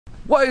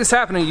What is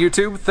happening,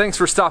 YouTube? Thanks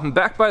for stopping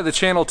back by the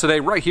channel today,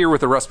 right here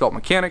with the Rustbelt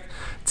Mechanic.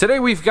 Today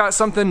we've got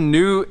something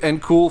new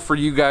and cool for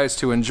you guys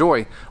to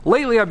enjoy.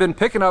 Lately I've been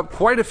picking up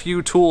quite a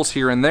few tools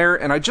here and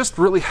there, and I just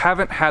really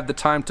haven't had the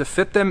time to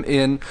fit them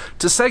in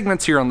to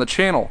segments here on the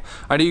channel.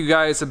 I know you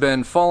guys have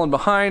been falling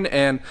behind,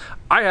 and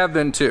I have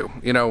been too.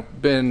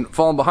 Been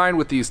falling behind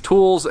with these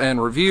tools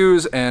and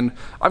reviews, and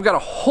I've got a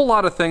whole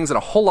lot of things and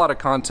a whole lot of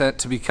content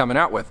to be coming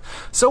out with.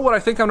 So what I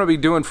think I'm going to be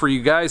doing for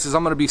you guys is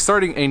I'm going to be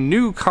starting a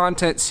new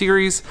content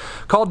series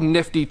called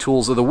Nifty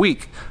Tools of the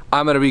Week.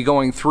 I'm going to be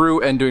going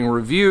through and doing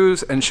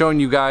reviews and showing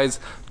you guys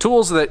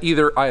tools that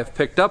either I have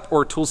picked up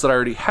or tools that I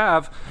already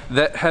have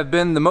that have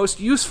been the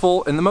most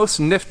useful and the most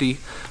nifty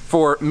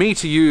for me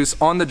to use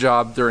on the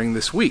job during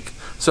this week.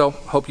 So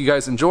hope you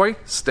guys enjoy.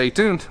 Stay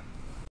tuned.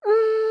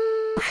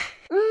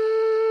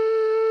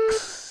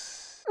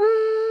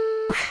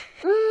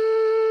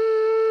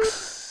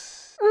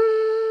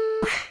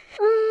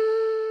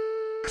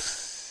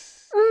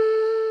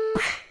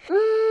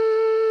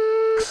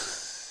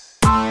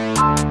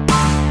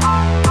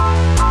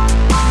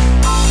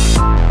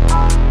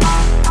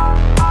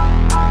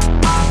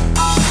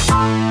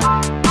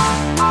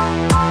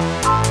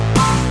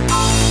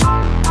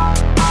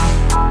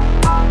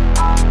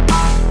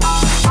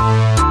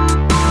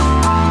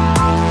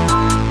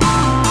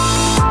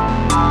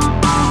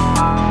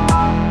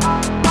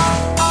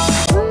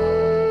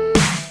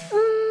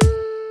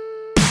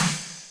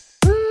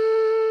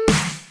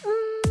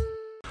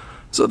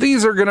 So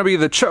these are going to be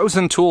the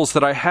chosen tools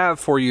that I have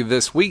for you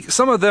this week.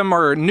 Some of them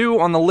are new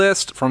on the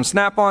list from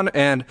Snapon,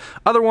 and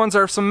other ones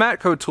are some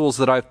Matco tools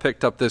that I've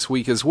picked up this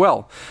week as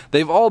well.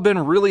 They've all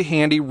been really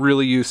handy,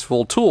 really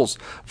useful tools.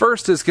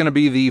 First is going to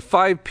be the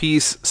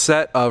 5-piece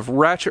set of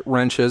ratchet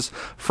wrenches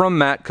from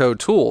Matco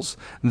Tools.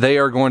 They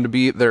are going to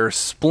be their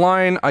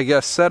spline,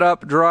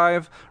 setup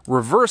drive,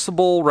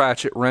 reversible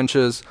ratchet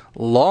wrenches,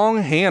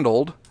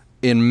 long-handled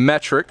in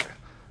metric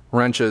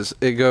wrenches.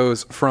 It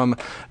goes from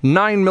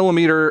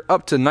 9mm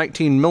up to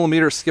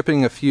 19mm,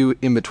 skipping a few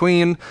in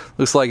between.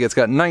 Looks like it's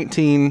got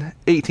 19,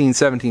 18,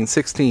 17,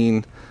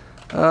 16,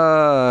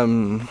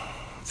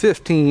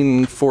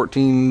 15,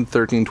 14,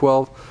 13,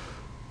 12.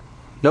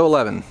 No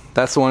 11.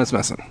 That's the one it's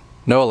missing.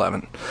 No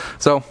 11.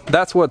 So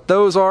that's what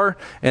those are.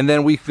 And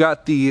then we've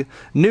got the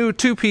new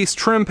 2-piece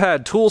trim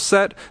pad tool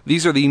set.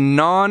 These are the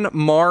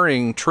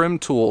non-marring trim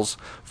tools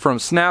from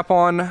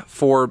Snapon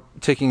for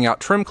taking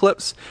out trim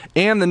clips,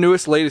 and the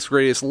newest, latest,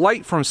 greatest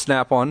light from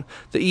Snapon,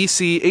 the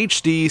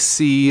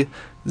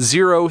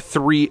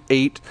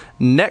EC-HD-C038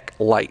 neck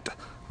light.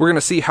 We're going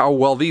to see how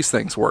well these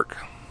things work.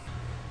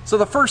 So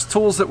the first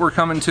tools that we're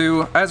coming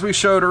to, as we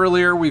showed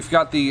earlier, we've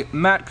got the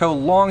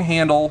Matco long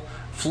handle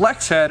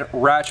flex head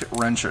ratchet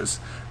wrenches.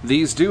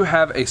 These do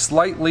have a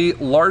slightly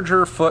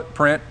larger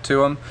footprint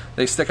to them.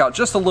 They stick out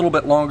just a little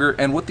bit longer,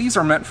 and what these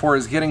are meant for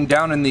is getting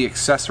down in the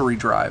accessory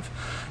drive.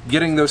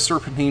 Getting those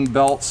serpentine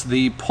belts,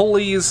 the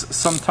pulleys,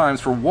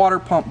 sometimes for water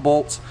pump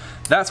bolts.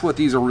 That's what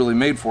these are really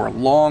made for.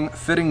 Long,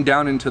 fitting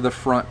down into the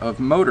front of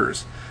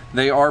motors.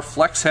 They are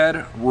flex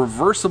head,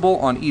 reversible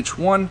on each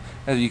one.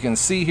 As you can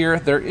see here,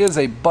 there is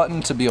a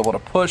button to be able to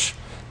push.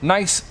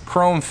 Nice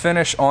chrome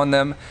finish on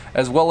them,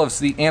 as well as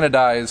the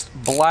anodized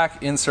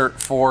black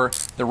insert for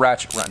the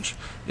ratchet wrench.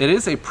 It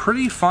is a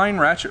pretty fine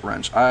ratchet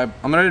wrench. I'm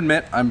going to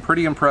admit I'm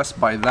pretty impressed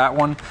by that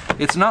one.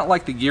 It's not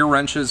like the gear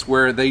wrenches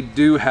where they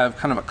do have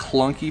kind of a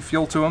clunky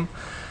feel to them.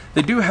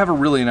 They do have a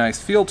really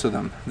nice feel to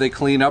them. They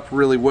clean up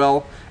really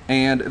well,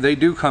 and they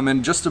do come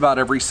in just about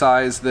every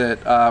size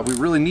that we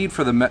really need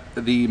for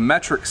the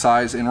metric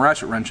size in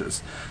ratchet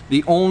wrenches.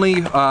 The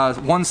only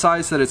one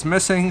size that it's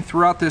missing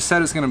throughout this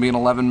set is going to be an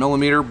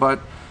 11mm, but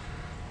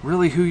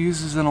really, who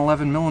uses an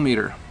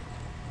 11mm?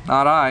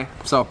 Not I,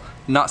 so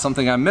not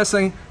something I'm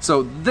missing.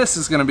 So this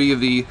is going to be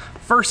the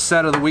first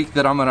set of the week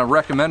that I'm going to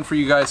recommend for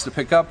you guys to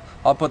pick up.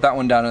 I'll put that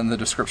one down in the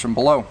description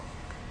below.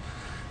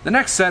 The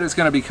next set is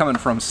going to be coming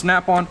from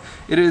Snapon.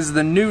 It is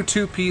the new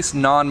 2-piece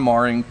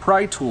non-marring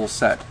pry tool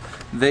set.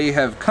 They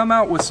have come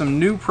out with some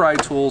new pry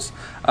tools.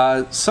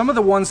 Some of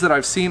the ones that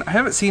I've seen, I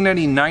haven't seen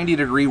any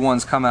 90-degree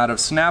ones come out of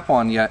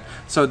Snapon yet,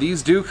 so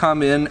these do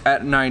come in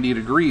at 90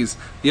 degrees.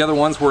 The other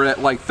ones were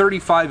at like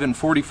 35 and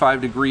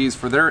 45 degrees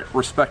for their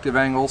respective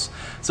angles.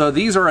 So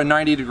these are a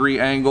 90-degree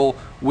angle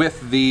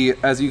with the,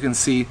 as you can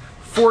see,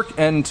 fork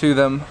end to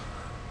them.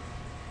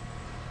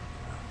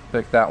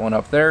 Pick that one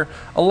up there,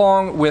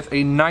 along with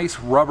a nice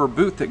rubber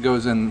boot that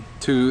goes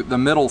into the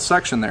middle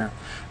section there.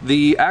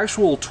 The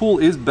actual tool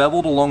is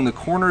beveled along the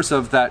corners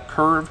of that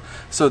curve,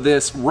 so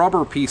this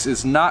rubber piece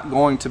is not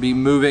going to be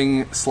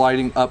moving,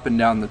 sliding up and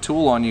down the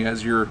tool on you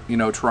as you're,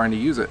 trying to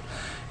use it.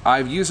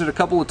 I've used it a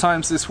couple of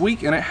times this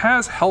week, and it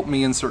has helped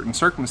me in certain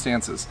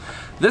circumstances.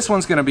 This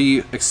one's going to be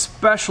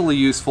especially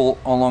useful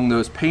along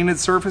those painted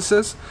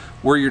surfaces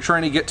where you're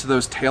trying to get to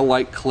those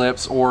taillight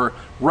clips or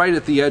right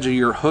at the edge of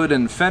your hood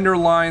and fender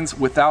lines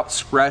without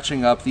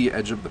scratching up the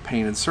edge of the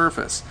painted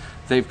surface.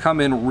 They've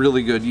come in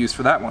really good use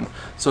for that one.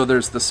 So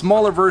there's the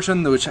smaller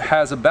version, which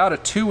has about a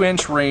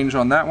 2-inch range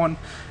on that one,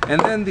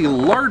 and then the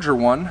larger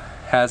one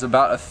has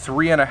about a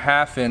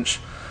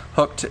 3.5-inch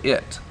hooked to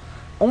it.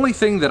 Only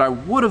thing that I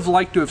would have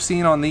liked to have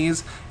seen on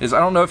these is, I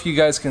don't know if you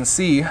guys can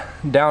see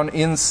down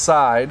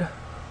inside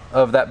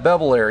of that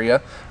bevel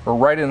area, or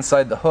right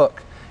inside the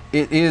hook,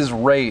 it is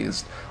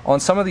raised. On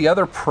some of the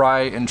other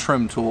pry and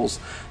trim tools,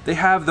 they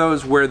have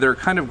those where they're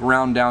kind of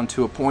ground down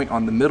to a point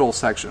on the middle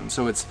section,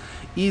 so it's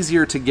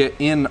easier to get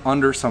in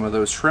under some of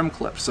those trim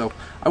clips. So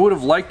I would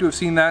have liked to have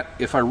seen that.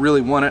 If I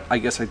really want it, I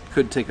guess I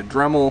could take a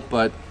Dremel,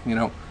 but you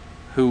know,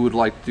 who would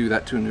like to do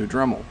that to a new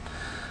Dremel?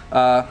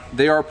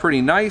 They are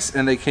pretty nice,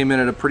 and they came in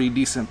at a pretty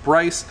decent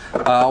price.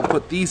 I'll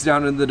put these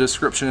down in the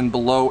description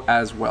below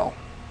as well.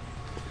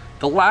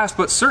 The last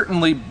but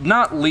certainly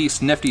not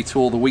least nifty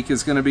tool of the week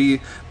is going to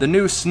be the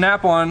new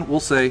Snapon, we'll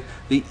say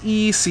the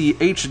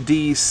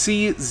ECHD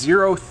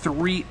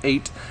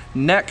C038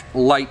 neck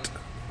light.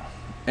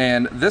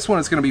 And this one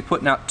is going to be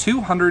putting out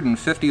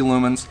 250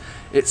 lumens.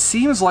 It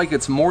seems like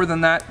it's more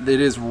than that. It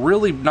is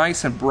really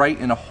nice and bright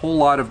in a whole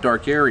lot of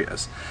dark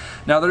areas.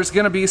 Now there's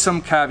going to be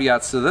some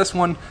caveats to this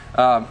one.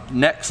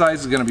 Neck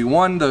size is going to be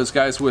one. Those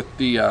guys with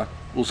the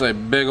we'll say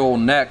big old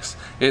necks,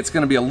 it's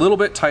going to be a little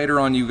bit tighter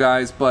on you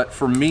guys, but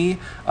for me,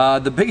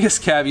 the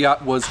biggest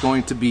caveat was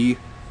going to be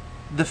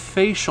the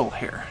facial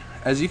hair.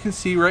 As you can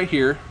see right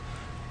here,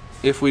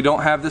 if we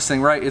don't have this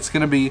thing right, it's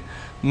going to be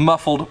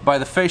muffled by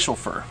the facial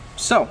fur.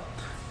 So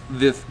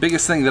the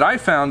biggest thing that I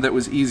found that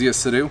was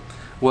easiest to do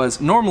was,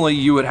 normally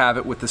you would have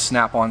it with the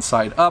snap-on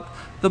side up,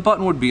 the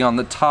button would be on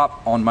the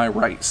top on my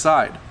right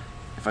side.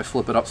 If I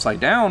flip it upside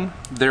down,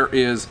 there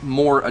is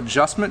more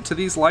adjustment to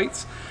these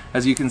lights.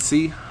 As you can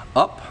see,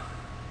 up,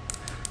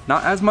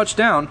 not as much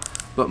down,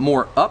 but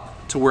more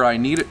up to where I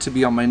need it to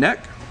be on my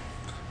neck.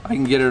 I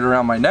can get it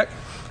around my neck,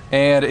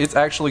 and it's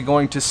actually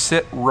going to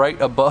sit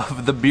right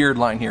above the beard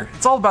line here.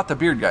 It's all about the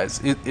beard, guys.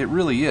 It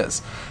really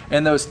is.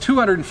 And those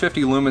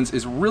 250 lumens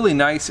is really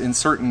nice in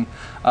certain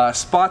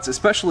spots,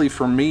 especially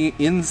for me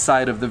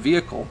inside of the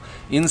vehicle.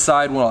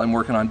 Inside while I'm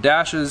working on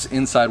dashes,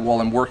 inside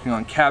while I'm working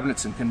on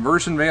cabinets and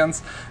conversion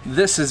vans.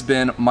 This has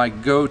been my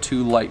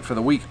go-to light for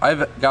the week.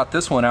 I've got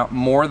this one out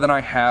more than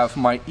I have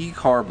my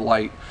e-carb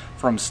light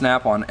from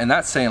Snap-on, and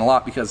that's saying a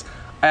lot because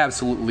I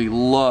absolutely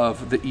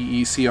love the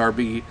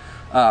EECRB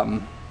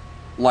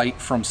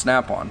light from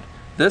Snap-on.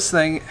 This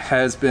thing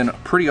has been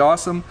pretty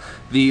awesome.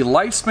 The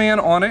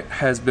lifespan on it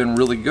has been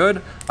really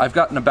good. I've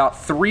gotten about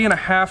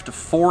 3.5 to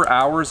 4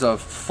 hours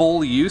of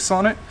full use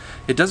on it.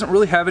 It doesn't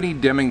really have any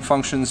dimming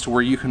functions to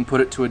where you can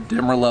put it to a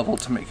dimmer level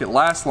to make it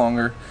last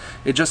longer.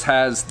 It just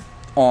has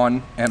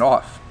on and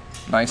off.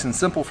 Nice and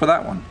simple for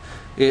that one.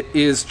 It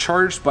is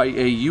charged by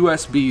a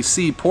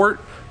USB-C port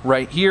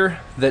right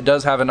here that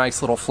does have a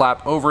nice little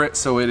flap over it,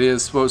 so it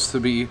is supposed to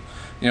be, you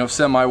know,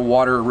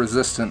 semi-water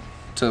resistant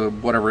to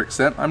whatever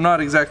extent. I'm not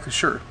exactly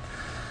sure.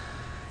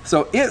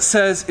 So it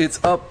says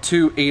it's up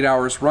to 8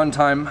 hours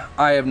runtime.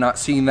 I have not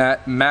seen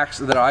that. Max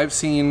that I've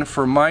seen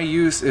for my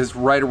use is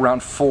right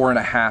around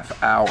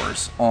 4.5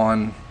 hours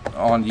on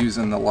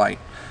using the light.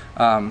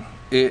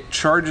 It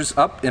charges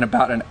up in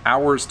about an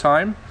hour's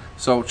time,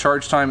 so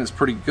charge time is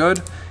pretty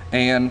good,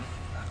 and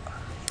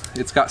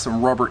it's got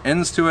some rubber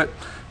ends to it.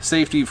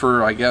 Safety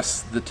for, I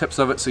guess, the tips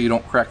of it so you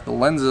don't crack the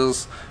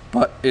lenses,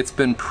 but it's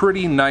been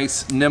pretty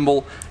nice,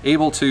 nimble,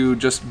 able to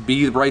just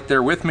be right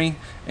there with me,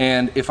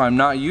 and if I'm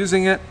not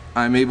using it,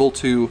 I'm able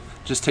to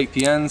just take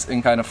the ends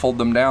and kind of fold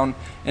them down,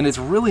 and it's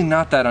really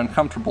not that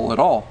uncomfortable at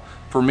all.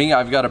 For me,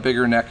 I've got a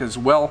bigger neck as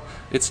well.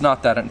 It's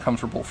not that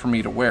uncomfortable for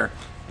me to wear.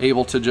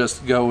 Able to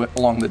just go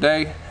along the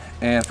day,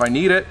 and if I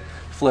need it,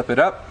 flip it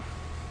up,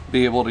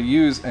 be able to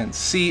use and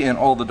see in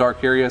all the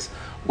dark areas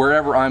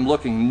wherever I'm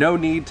looking. No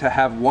need to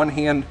have one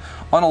hand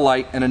on a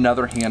light and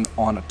another hand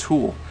on a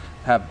tool.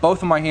 Have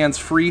both of my hands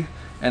free,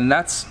 and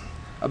that's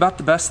about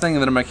the best thing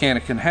that a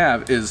mechanic can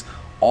have, is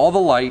all the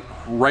light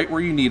right where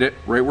you need it,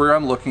 right where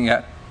I'm looking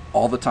at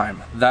all the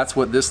time. That's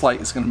what this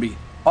light is going to be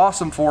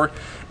awesome for,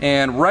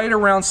 and right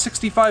around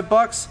 65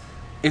 bucks,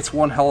 it's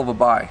one hell of a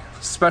buy,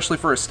 especially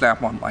for a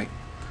Snap-on light.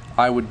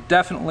 I would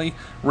definitely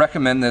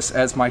recommend this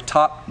as my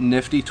top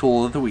nifty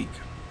tool of the week.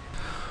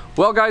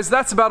 Well guys,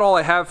 that's about all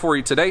I have for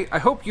you today. I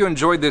hope you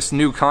enjoyed this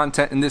new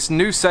content and this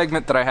new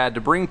segment that I had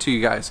to bring to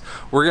you guys.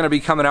 We're going to be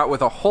coming out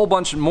with a whole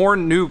bunch more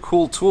new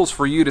cool tools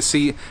for you to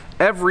see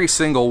every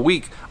single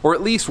week, or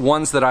at least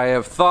ones that I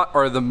have thought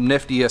are the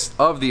niftiest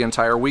of the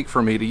entire week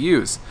for me to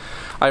use.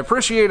 I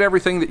appreciate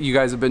everything that you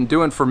guys have been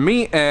doing for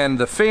me and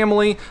the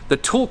family, the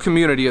tool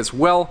community as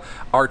well.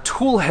 Our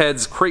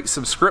TOOLHEADZ crate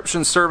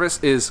subscription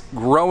service is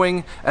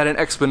growing at an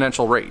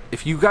exponential rate.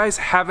 If you guys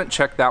haven't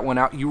checked that one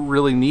out, you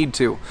really need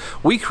to.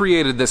 We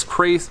created this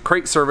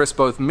crate service,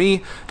 both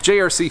me,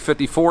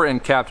 JRC54,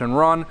 and Captain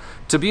Ron,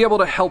 to be able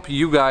to help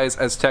you guys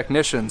as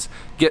technicians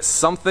get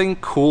something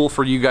cool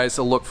for you guys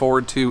to look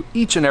forward to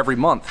each and every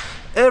month.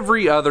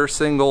 Every other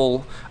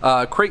single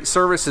crate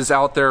service is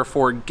out there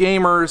for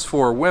gamers,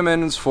 for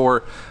women's,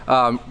 for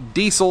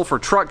diesel, for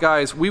truck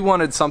guys. We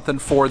wanted something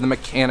for the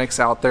mechanics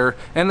out there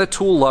and the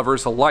tool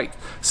lovers alike.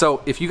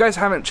 So if you guys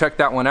haven't checked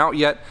that one out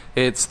yet,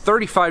 it's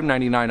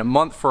 $35.99 a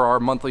month for our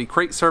monthly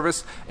crate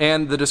service,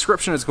 and the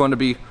description is going to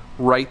be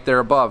right there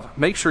above.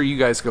 Make sure you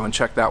guys go and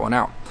check that one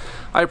out.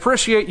 I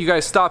appreciate you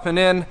guys stopping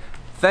in.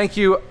 Thank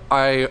you.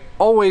 I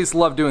always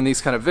love doing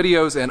these kind of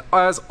videos, and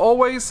as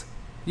always,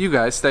 you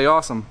guys stay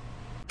awesome.